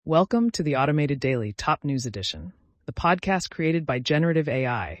Welcome to the Automated Daily Top News Edition, the podcast created by Generative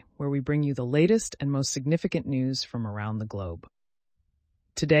AI, where we bring you the latest and most significant news from around the globe.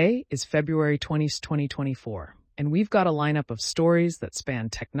 Today is February 20th, 2024, and we've got a lineup of stories that span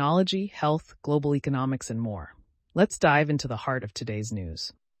technology, health, global economics, and more. Let's dive into the heart of today's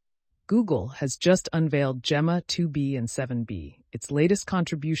news. Google has just unveiled Gemma 2B and 7B, its latest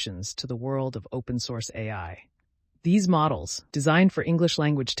contributions to the world of open-source AI. These models, designed for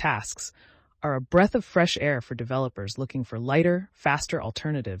English-language tasks, are a breath of fresh air for developers looking for lighter, faster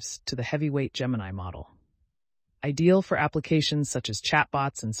alternatives to the heavyweight Gemini model. Ideal for applications such as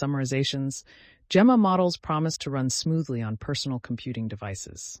chatbots and summarizations, Gemma models promise to run smoothly on personal computing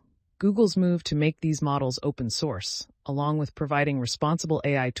devices. Google's move to make these models open source, along with providing responsible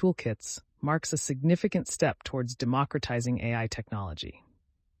AI toolkits, marks a significant step towards democratizing AI technology.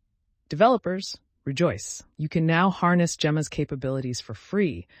 Developers, rejoice. You can now harness Gemma's capabilities for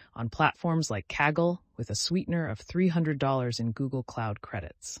free on platforms like Kaggle with a sweetener of $300 in Google Cloud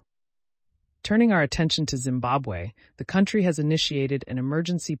credits. Turning our attention to Zimbabwe, the country has initiated an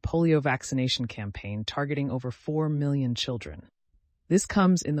emergency polio vaccination campaign targeting over 4 million children. This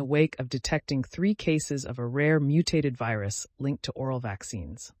comes in the wake of detecting 3 cases of a rare mutated virus linked to oral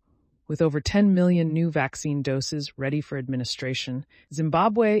vaccines. With over 10 million new vaccine doses ready for administration,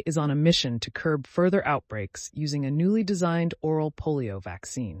 Zimbabwe is on a mission to curb further outbreaks using a newly designed oral polio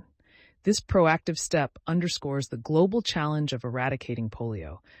vaccine. This proactive step underscores the global challenge of eradicating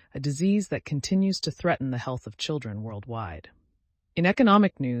polio, a disease that continues to threaten the health of children worldwide. In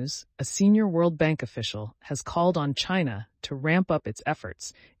economic news, a senior World Bank official has called on China to ramp up its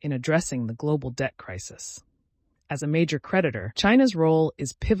efforts in addressing the global debt crisis. As a major creditor, China's role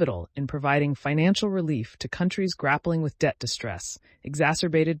is pivotal in providing financial relief to countries grappling with debt distress,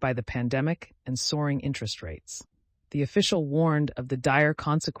 exacerbated by the pandemic and soaring interest rates. The official warned of the dire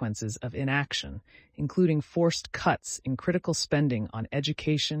consequences of inaction, including forced cuts in critical spending on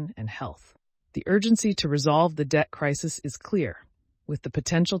education and health. The urgency to resolve the debt crisis is clear, with the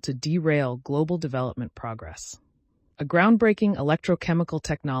potential to derail global development progress. A groundbreaking electrochemical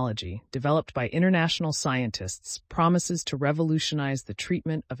technology developed by international scientists promises to revolutionize the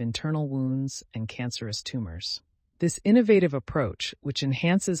treatment of internal wounds and cancerous tumors. This innovative approach, which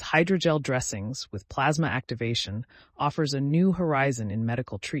enhances hydrogel dressings with plasma activation, offers a new horizon in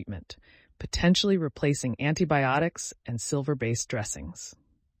medical treatment, potentially replacing antibiotics and silver-based dressings.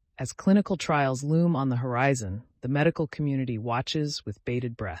 As clinical trials loom on the horizon, the medical community watches with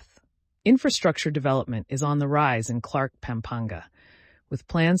bated breath. Infrastructure development is on the rise in Clark, Pampanga, with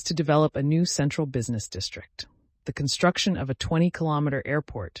plans to develop a new central business district. The construction of a 20-kilometer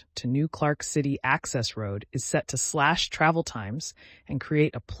airport to New Clark City Access Road is set to slash travel times and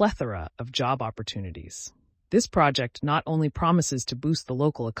create a plethora of job opportunities. This project not only promises to boost the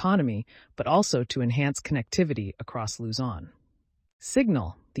local economy, but also to enhance connectivity across Luzon.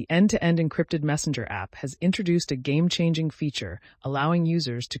 Signal, the end-to-end encrypted messenger app, has introduced a game-changing feature allowing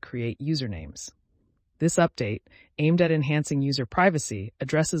users to create usernames. This update, aimed at enhancing user privacy,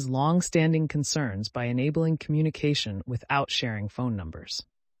 addresses long-standing concerns by enabling communication without sharing phone numbers.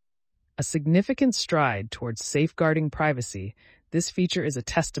 A significant stride towards safeguarding privacy, this feature is a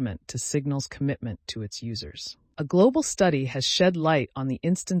testament to Signal's commitment to its users. A global study has shed light on the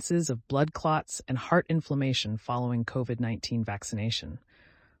instances of blood clots and heart inflammation following COVID-19 vaccination,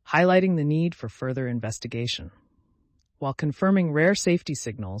 highlighting the need for further investigation. While confirming rare safety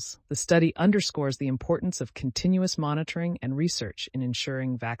signals, the study underscores the importance of continuous monitoring and research in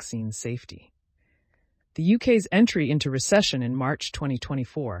ensuring vaccine safety. The UK's entry into recession in March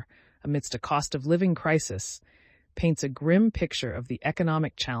 2024, amidst a cost of living crisis, paints a grim picture of the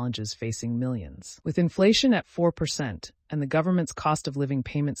economic challenges facing millions. With inflation at 4% and the government's cost of living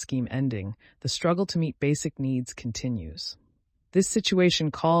payment scheme ending, the struggle to meet basic needs continues. This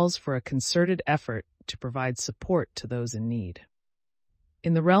situation calls for a concerted effort to provide support to those in need.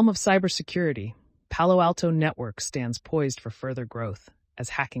 In the realm of cybersecurity, Palo Alto Networks stands poised for further growth as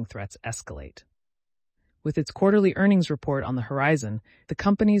hacking threats escalate. With its quarterly earnings report on the horizon, the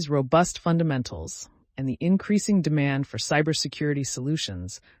company's robust fundamentals and the increasing demand for cybersecurity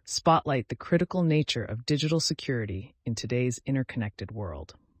solutions spotlight the critical nature of digital security in today's interconnected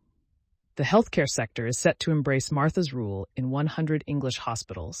world. The healthcare sector is set to embrace Martha's Rule in 100 English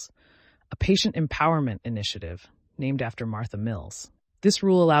hospitals, a patient empowerment initiative named after Martha Mills. This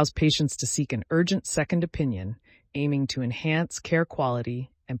rule allows patients to seek an urgent second opinion, aiming to enhance care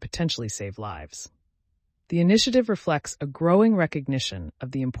quality and potentially save lives. The initiative reflects a growing recognition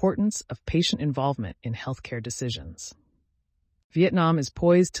of the importance of patient involvement in healthcare decisions. Vietnam is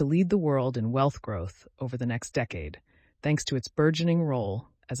poised to lead the world in wealth growth over the next decade, thanks to its burgeoning role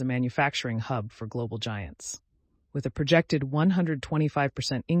as a manufacturing hub for global giants. With a projected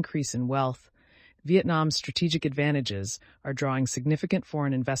 125% increase in wealth, Vietnam's strategic advantages are drawing significant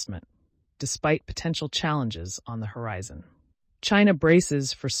foreign investment, despite potential challenges on the horizon. China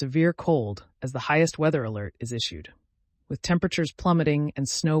braces for severe cold as the highest weather alert is issued. With temperatures plummeting and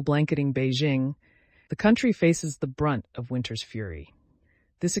snow blanketing Beijing, the country faces the brunt of winter's fury.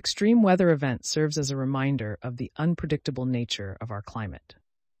 This extreme weather event serves as a reminder of the unpredictable nature of our climate.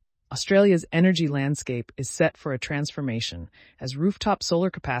 Australia's energy landscape is set for a transformation as rooftop solar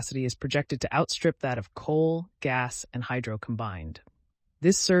capacity is projected to outstrip that of coal, gas, and hydro combined.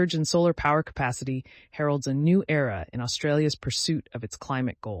 This surge in solar power capacity heralds a new era in Australia's pursuit of its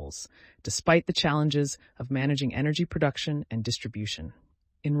climate goals, despite the challenges of managing energy production and distribution.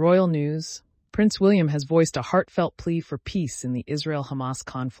 In royal news, Prince William has voiced a heartfelt plea for peace in the Israel-Hamas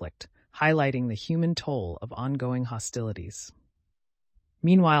conflict, highlighting the human toll of ongoing hostilities.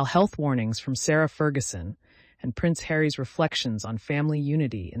 Meanwhile, health warnings from Sarah Ferguson and Prince Harry's reflections on family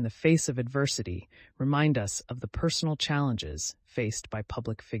unity in the face of adversity remind us of the personal challenges faced by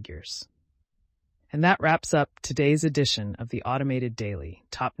public figures. And that wraps up today's edition of the Automated Daily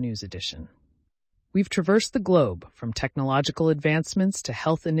Top News Edition. We've traversed the globe from technological advancements to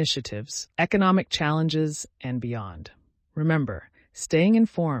health initiatives, economic challenges, and beyond. Remember, staying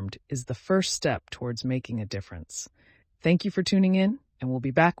informed is the first step towards making a difference. Thank you for tuning in, and we'll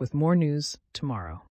be back with more news tomorrow.